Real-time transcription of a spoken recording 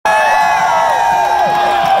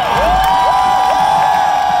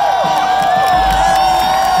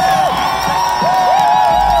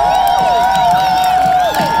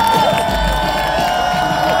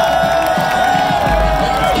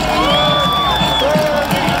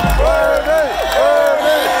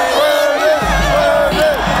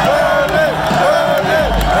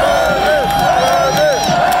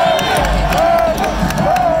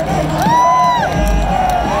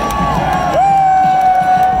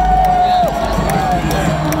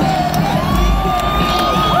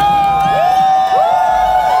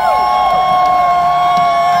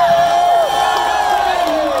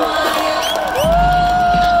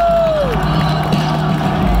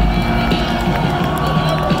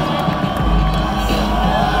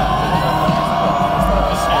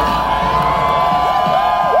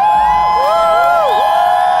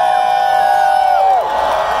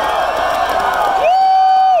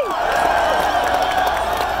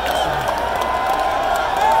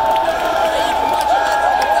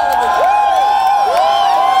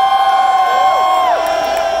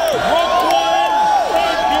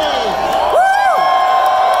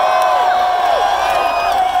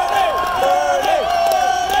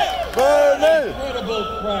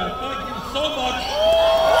so much.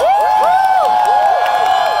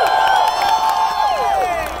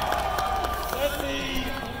 Let me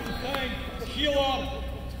thank Sheila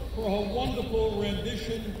for her wonderful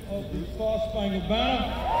rendition of the Star Spangled Banner.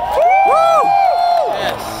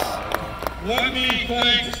 Yes. Let me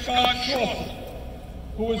thank Scott Shawson,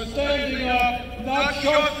 who is standing up not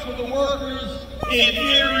just for the workers in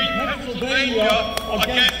Erie, Pennsylvania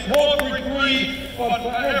against corporate greed, but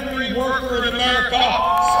for every worker in America.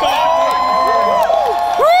 Scott!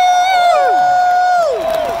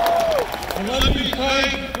 And let me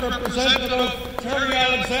thank Representative Terry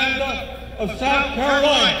Alexander of South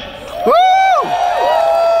Carolina.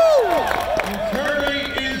 And Terry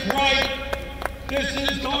is right. This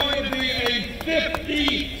is going to be a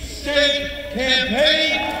 50-state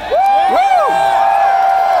campaign.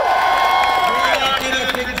 We're not going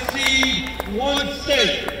to concede one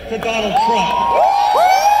state to Donald Trump.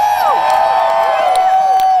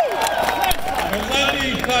 And let me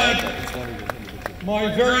thank my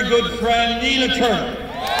very good friend Nina Turner.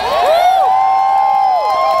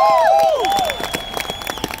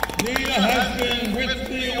 Nina has been with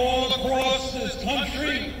me all across this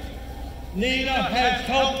country. Nina has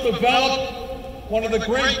helped develop one of the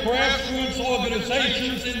great grassroots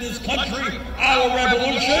organizations in this country, Our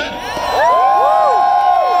Revolution.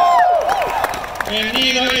 And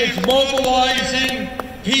Nina is mobilizing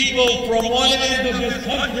people from one end of this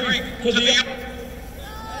country to the other.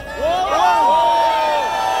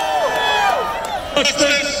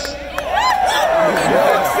 Justice.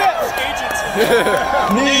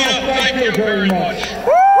 Nina, thank you very much.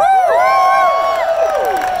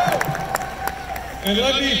 And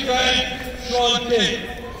let me thank Sean King.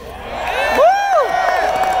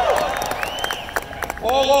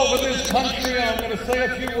 All over this country, I'm going to say a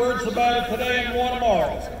few words about it today and more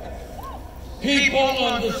tomorrow. People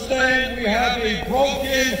understand we have a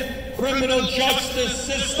broken criminal justice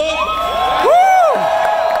system.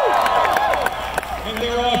 And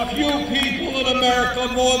there are few people in America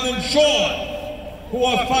more than Sean who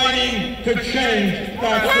are fighting to change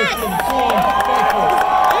that system. Sean, thank you.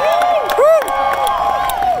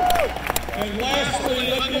 And lastly,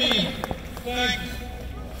 let me thank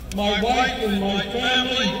my wife and my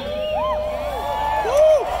family.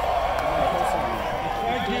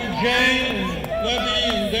 Thank you, Jane, and Levy,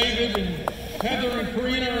 and David, and Heather, and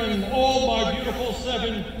Karina, and all my beautiful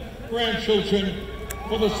 7 grandchildren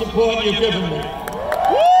for the support you've given me.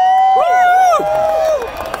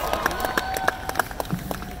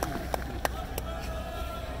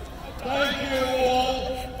 Thank you all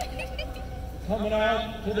coming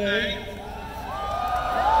out today.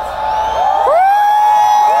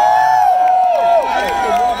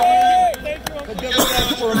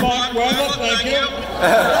 For Mark Weber, thank you.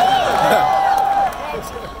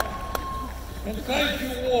 And thank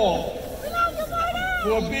you all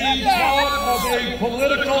for being part of a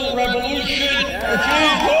political revolution which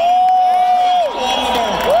is on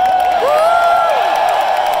America.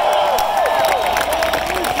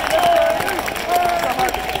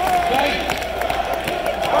 Thank you.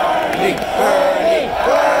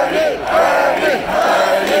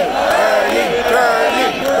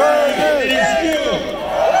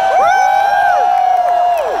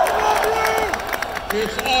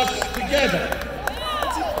 It's us together.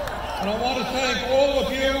 And I want to thank all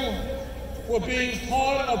of you for being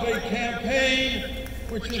part of a campaign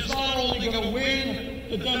which is not only going to win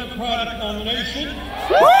the Democratic nomination,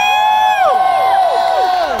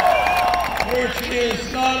 which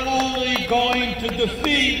is not only going to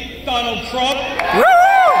defeat Donald Trump,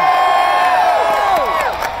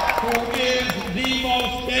 who is the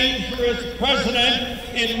most dangerous president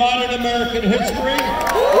in modern American history,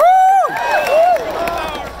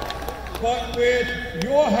 but with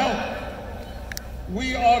your help,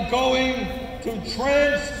 we are going to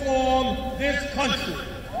transform this country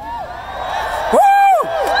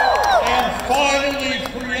and finally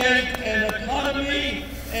create an economy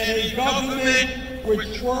and a government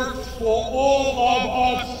which works for all of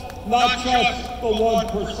us, not just the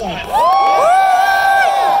 1%.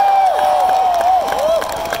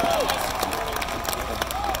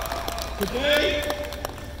 Today,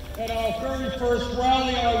 at our very first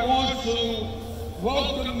rally, I want to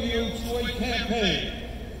welcome you to a campaign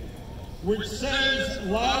which says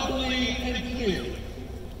loudly and clearly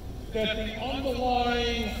that the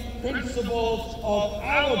underlying principles of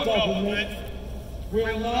our government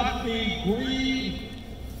will not be greed,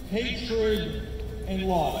 hatred, and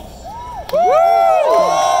lies.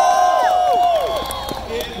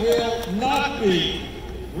 It will not be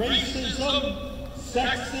racism,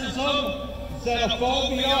 sexism,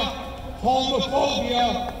 xenophobia,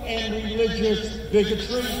 homophobia, and religious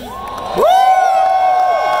bigotry.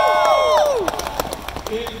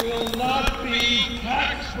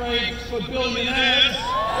 for billionaires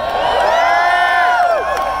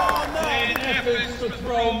and efforts to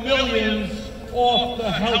throw millions off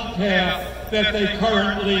the health care that they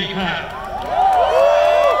currently have.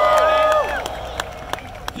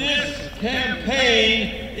 This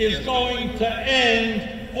campaign is going to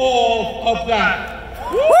end all of that.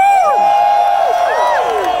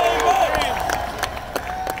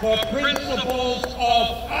 The principles of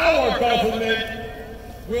our government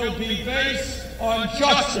will be based on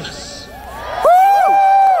justice,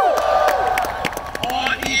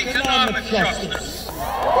 on economic justice,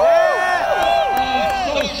 on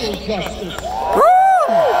social justice,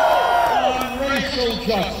 on racial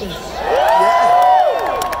justice,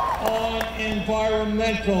 on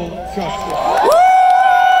environmental justice.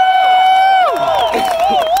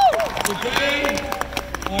 Today,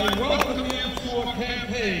 I welcome you to a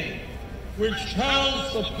campaign which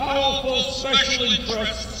tells the powerful special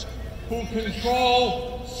interests who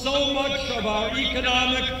control so much of our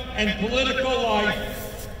economic and political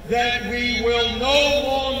life that we will no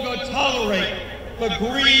longer tolerate the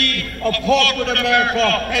greed of corporate America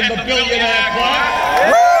and the billionaire class.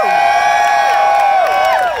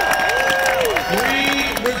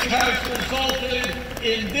 Greed which has resulted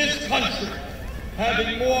in this country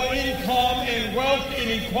having more income and wealth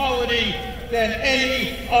inequality than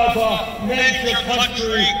any other major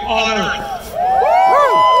country on earth.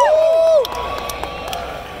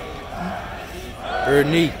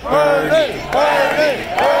 Bernie, Bernie, Bernie,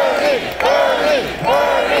 Bernie, Bernie,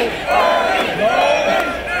 Bernie,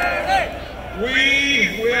 Bernie. We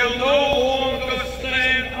will no longer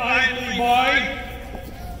stand idly by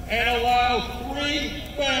and allow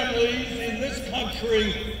 3 families in this country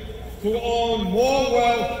to own more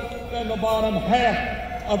wealth than the bottom half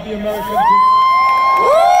of the American people.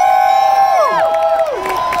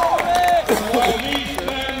 While these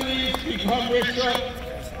families become richer,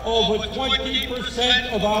 over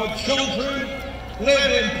 20% of our children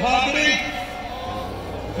live in poverty.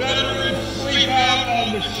 Veterans sleep out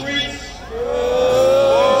on the streets.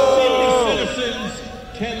 Senior citizens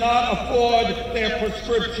cannot afford their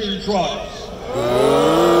prescription drugs.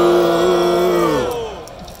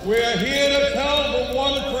 We're here to tell the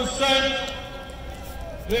 1%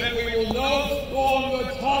 that we will no longer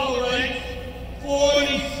tolerate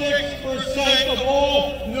 46% of all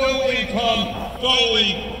new income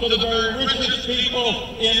going to the very richest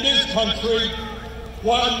people in this country,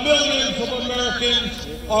 while millions of Americans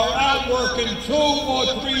are out working 2 or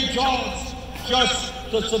 3 jobs just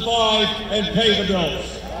to survive and pay the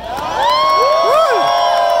bills.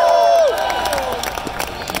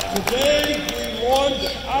 Today, we launch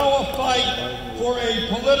our fight for a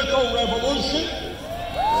political revolution.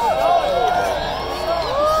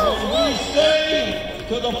 And we say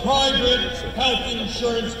to the private health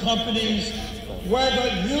insurance companies, whether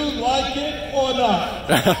you like it or not,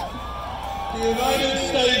 the United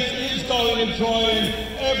States is going to join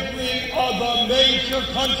every other major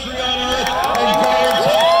country on earth and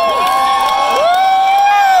guarantee.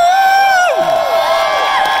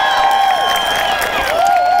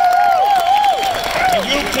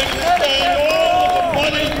 You can spend all the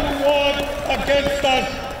money you want against us.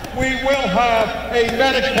 We will have a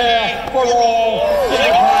Medicare for all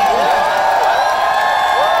citizens.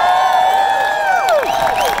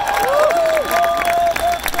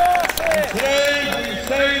 Today, we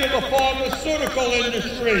say to the pharmaceutical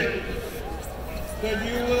industry that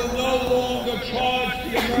you will no longer charge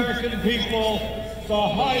the American people the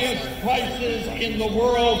highest prices in the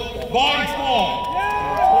world by far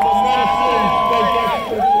for the medicines they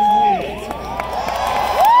desperately need.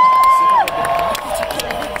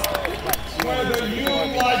 Whether you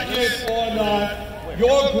like it or not,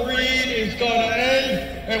 your greed is going to end,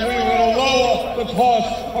 and we will lower the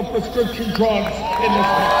cost of prescription drugs in this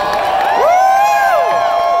country.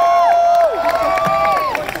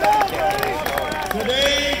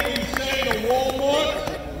 Today, we say to Walmart,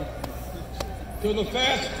 to the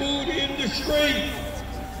fast food industry,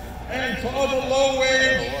 and to other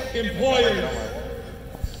low-wage employers,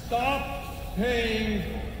 stop paying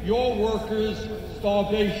your workers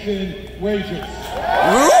starvation wages.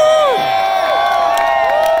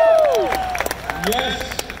 Yes,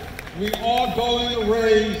 we are going to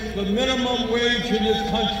raise the minimum wage in this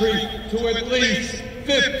country to at least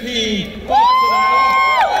 $15 an hour.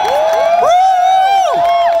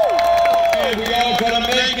 And we are going to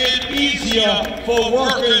make it easier for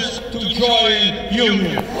workers to join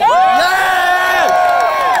unions.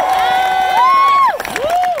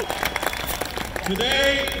 Today,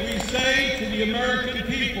 we say to the American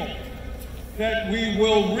people that we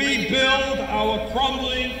will rebuild our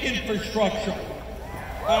crumbling infrastructure,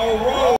 our roads.